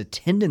bias is a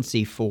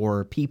tendency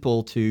for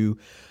people to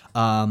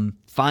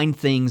find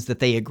things that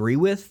they agree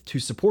with to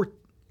support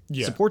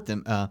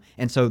them.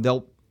 And so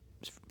they'll,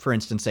 for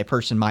instance, a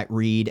person might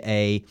read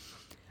a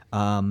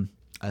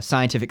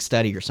scientific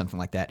study or something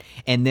like that,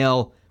 and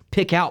they'll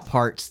pick out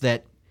parts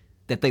that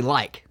they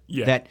like,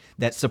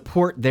 that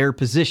support their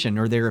position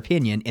or their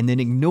opinion, and then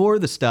ignore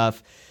the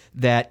stuff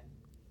that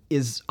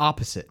is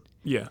opposite.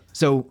 Yeah.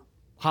 So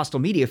hostile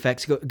media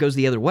effects goes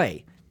the other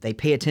way. They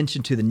pay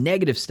attention to the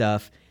negative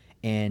stuff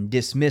and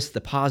dismiss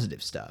the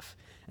positive stuff.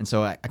 And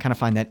so I kind of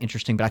find that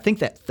interesting. But I think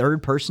that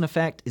third person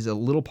effect is a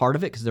little part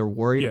of it because they're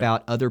worried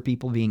about other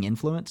people being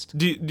influenced.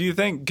 Do you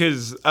think,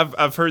 because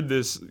I've heard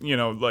this,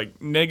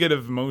 like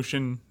negative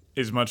emotion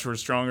is much more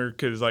stronger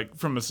because like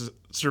from a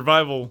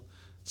survival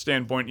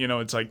standpoint,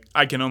 it's like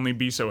I can only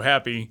be so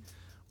happy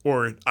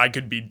or I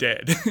could be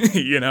dead,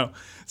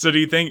 So do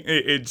you think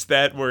it's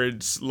that where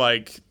it's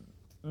like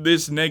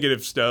this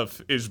negative stuff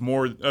is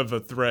more of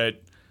a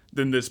threat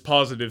than this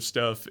positive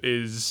stuff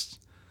is,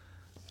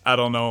 I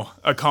don't know,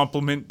 a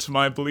compliment to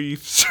my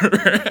beliefs?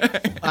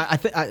 I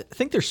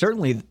think there's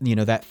certainly,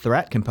 that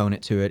threat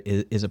component to it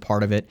is a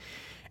part of it.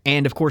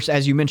 And of course,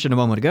 as you mentioned a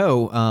moment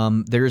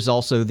ago, there's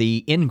also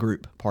the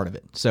in-group part of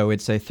it. So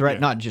it's a threat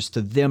not just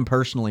to them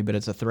personally, but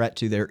it's a threat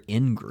to their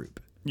in-group.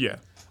 Yeah.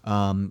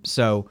 But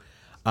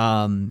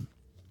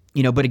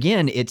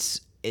again,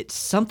 it's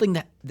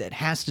something that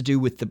has to do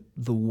with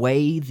the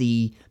way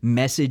the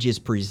message is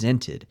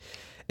presented.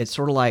 It's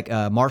sort of like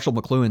Marshall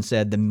McLuhan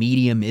said, the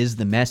medium is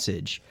the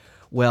message.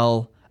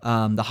 Well,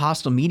 the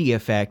hostile media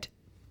effect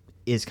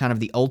is kind of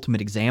the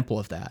ultimate example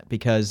of that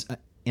because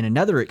in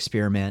another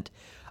experiment,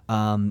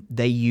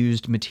 they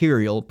used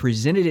material,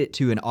 presented it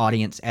to an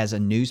audience as a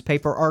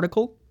newspaper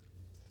article,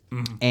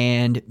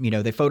 and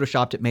they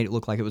photoshopped it, made it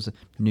look like it was a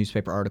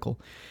newspaper article,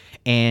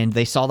 and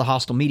they saw the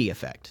hostile media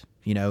effect.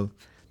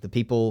 The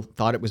people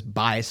thought it was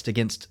biased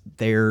against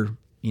their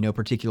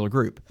particular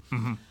group.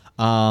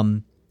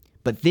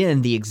 But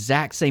then the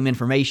exact same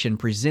information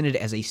presented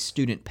as a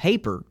student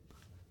paper,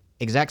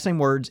 exact same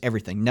words,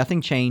 everything,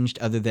 nothing changed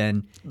other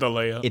than the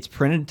layout. It's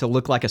printed to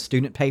look like a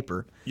student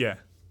paper. Yeah.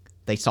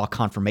 They saw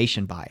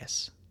confirmation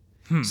bias.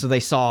 So they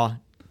saw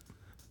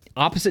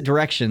opposite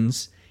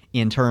directions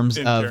in terms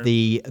of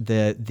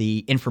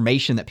the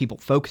information that people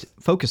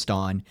focused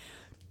on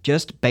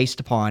just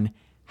based upon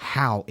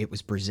how it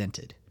was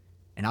presented.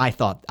 And I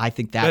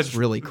think that's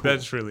really cool.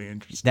 That's really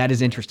interesting. That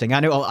is interesting.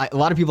 I know a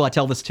lot of people I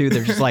tell this to,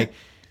 they're just like,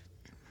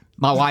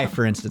 my wife,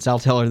 for instance, I'll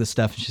tell her this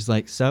stuff, and she's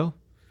like, so?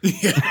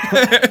 Yeah.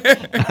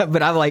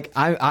 But I'm like,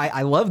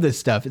 I love this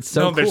stuff. It's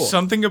so cool. There's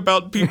something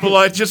about people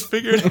I just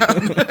figured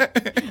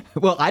out.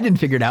 Well, I didn't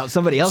figure it out.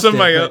 Somebody else did.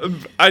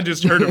 I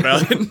just heard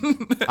about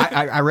it.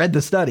 I read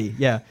the study.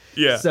 Yeah.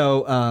 Yeah.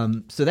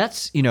 So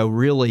that's,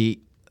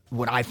 really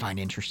what I find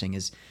interesting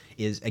is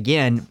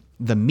again,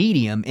 the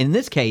medium. In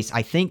this case,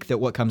 I think that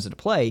what comes into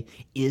play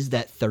is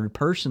that third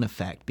person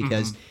effect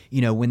because,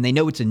 when they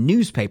know it's a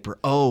newspaper,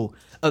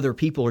 other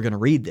people are going to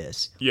read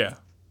this. Yeah.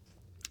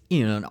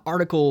 An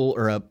article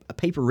or a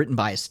paper written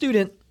by a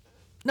student,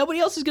 nobody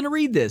else is going to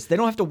read this. They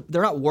don't have to,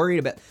 they're not worried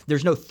about,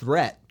 there's no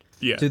threat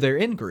to their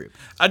in-group.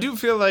 I do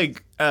feel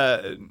like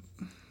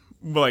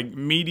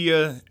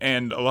media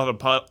and a lot of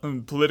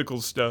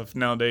political stuff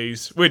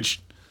nowadays,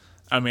 which,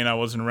 I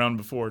wasn't around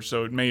before,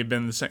 so it may have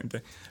been the same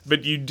thing.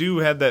 But you do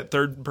have that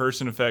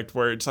third-person effect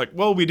where it's like,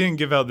 well, we didn't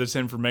give out this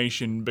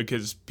information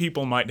because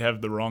people might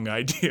have the wrong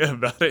idea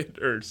about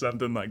it or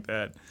something like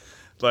that.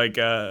 Like,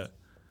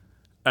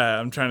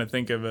 I'm trying to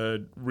think of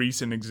a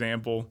recent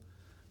example.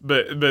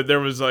 But there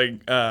was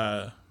like,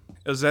 it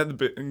was at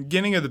the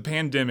beginning of the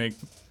pandemic.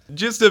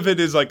 Gist of it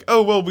is like,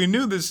 oh, well, we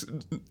knew this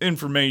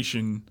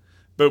information,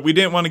 but we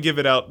didn't want to give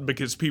it out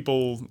because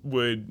people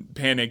would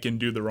panic and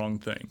do the wrong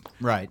thing.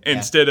 Right.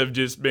 Instead of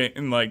just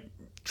being like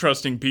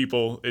trusting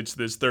people, it's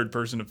this third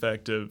person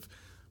effect of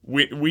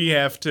we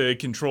have to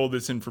control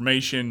this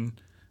information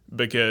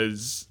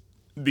because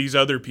these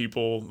other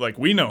people, like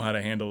we know how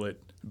to handle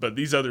it, but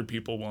these other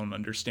people won't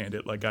understand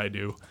it like I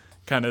do.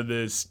 Kind of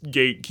this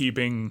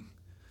gatekeeping,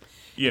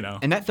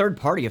 And that third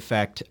party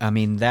effect,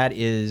 that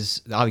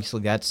is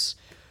obviously that's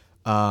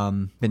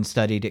been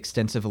studied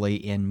extensively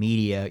in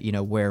media,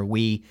 where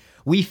we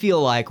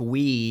feel like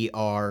we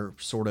are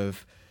sort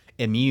of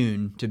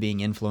immune to being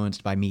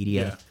influenced by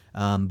media.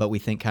 But we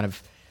think kind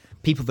of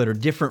people that are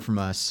different from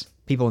us,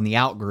 people in the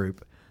out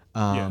group,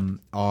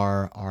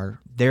 are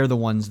they're the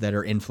ones that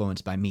are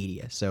influenced by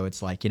media. So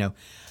it's like,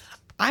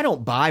 I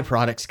don't buy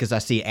products because I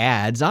see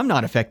ads. I'm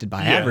not affected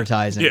by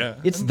advertising. Yeah.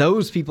 It's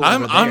those people.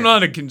 I'm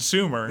not a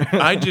consumer.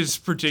 I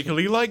just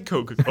particularly like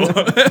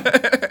Coca-Cola.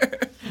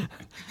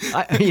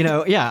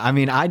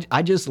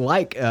 I just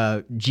like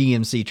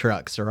GMC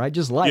trucks, or I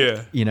just like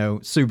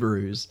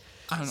Subarus.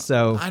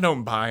 I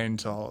don't buy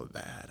into all of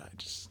that.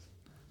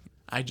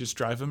 I just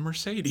drive a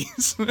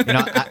Mercedes.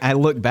 I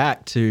look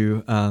back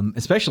to,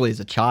 especially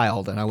as a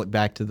child, and I look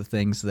back to the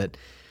things that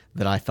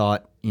I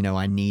thought,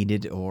 I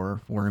needed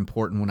or were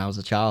important when I was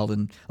a child.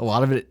 And a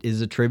lot of it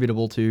is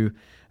attributable to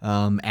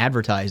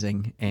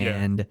advertising.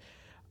 And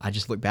I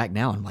just look back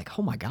now and I'm like,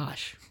 oh my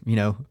gosh,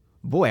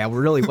 boy, I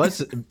really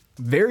was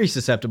very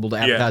susceptible to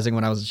advertising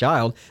when I was a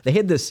child. They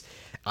had this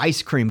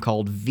ice cream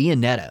called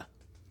Viennetta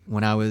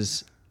when I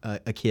was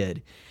a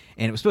kid.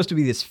 And it was supposed to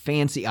be this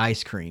fancy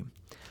ice cream.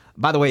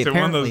 By the way,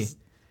 apparently, one of those,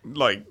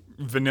 like,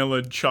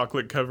 vanilla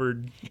chocolate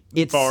covered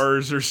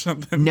bars or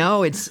something.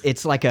 No,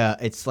 it's like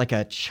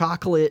a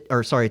chocolate,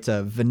 or sorry, it's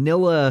a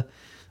vanilla.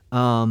 I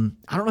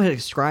don't know how to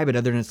describe it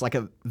other than it's like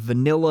a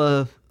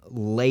vanilla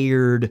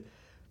layered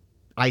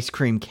ice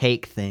cream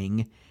cake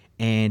thing,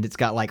 and it's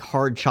got like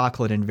hard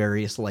chocolate in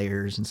various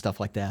layers and stuff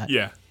like that.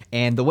 Yeah.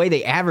 And the way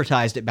they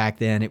advertised it back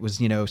then, it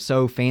was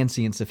so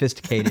fancy and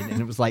sophisticated,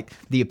 and it was like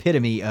the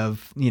epitome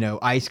of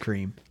ice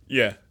cream.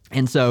 Yeah.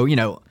 And so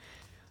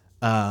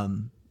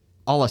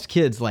all us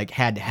kids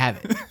had to have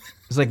it.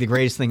 It's like the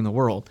greatest thing in the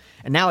world.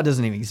 And now it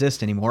doesn't even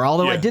exist anymore.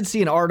 Although I did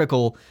see an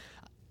article,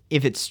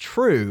 if it's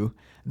true,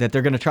 that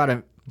they're going to try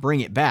to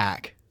bring it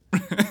back.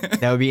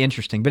 That would be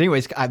interesting. But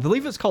anyways, I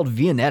believe it's called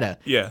Viennetta.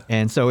 Yeah.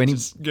 And so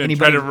anybody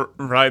try to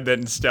ride that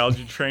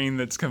nostalgia train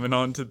that's coming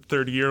on to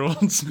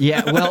 30-year-olds.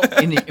 Yeah, well,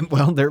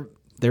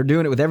 they're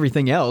doing it with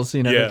everything else.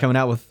 They're coming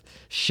out with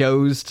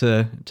shows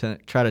to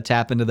try to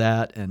tap into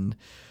that and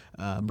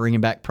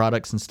bringing back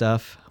products and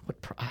stuff.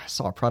 I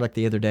saw a product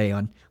the other day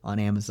on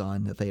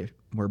Amazon that they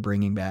were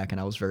bringing back, and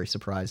I was very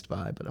surprised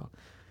by, but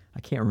I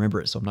can't remember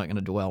it, so I'm not going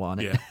to dwell on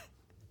it. Yeah.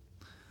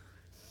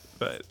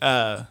 But,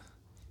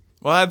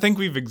 well, I think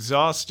we've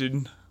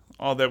exhausted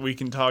all that we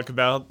can talk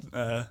about.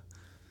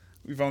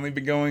 We've only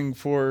been going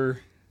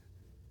for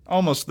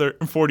almost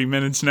 40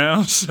 minutes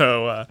now,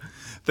 so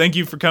thank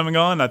you for coming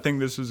on. I think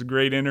this was a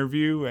great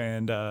interview,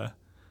 and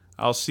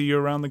I'll see you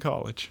around the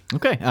college.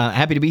 Okay.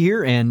 Happy to be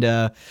here.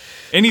 And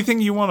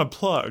anything you want to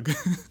plug?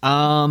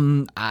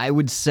 I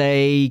would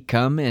say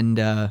come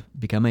and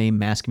become a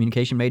mass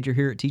communication major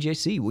here at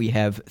TJC. We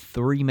have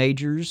 3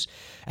 majors: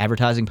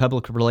 advertising,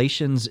 public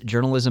relations,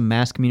 journalism,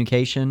 mass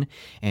communication,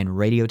 and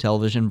radio,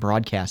 television,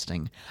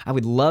 broadcasting. I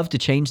would love to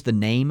change the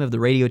name of the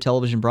radio,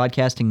 television,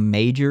 broadcasting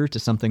major to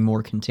something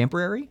more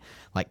contemporary,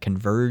 like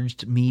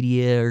converged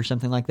media or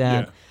something like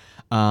that. Yeah.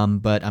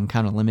 But I'm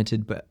kind of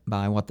limited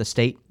by what the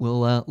state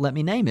will let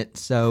me name it.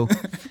 So,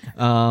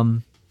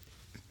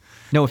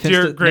 no offense.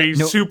 Derik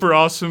Gray's super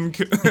awesome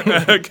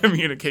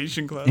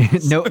communication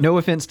class. No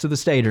offense to the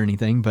state or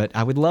anything, but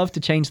I would love to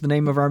change the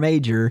name of our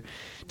major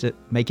to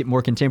make it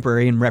more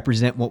contemporary and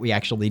represent what we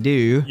actually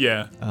do.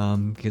 Yeah.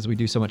 Because we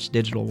do so much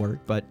digital work,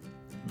 but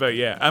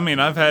yeah, I mean,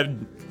 I've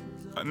had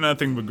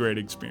nothing but great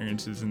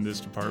experiences in this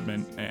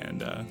department,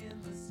 and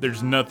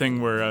there's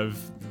nothing where I've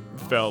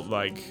felt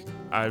like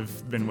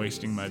I've been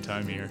wasting my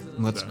time here.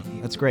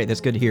 That's great. That's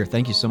good to hear.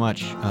 Thank you so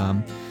much.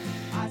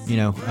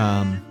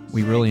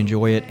 We really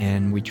enjoy it,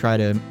 and we try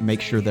to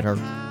make sure that our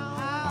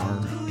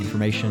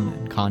information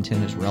and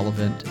content is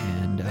relevant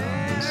and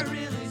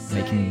is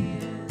making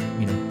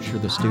sure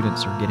the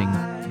students are getting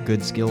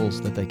good skills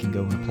that they can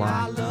go and apply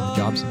on the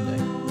job someday.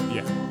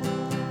 Yeah.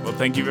 Well,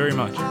 thank you very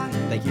much.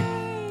 Thank you.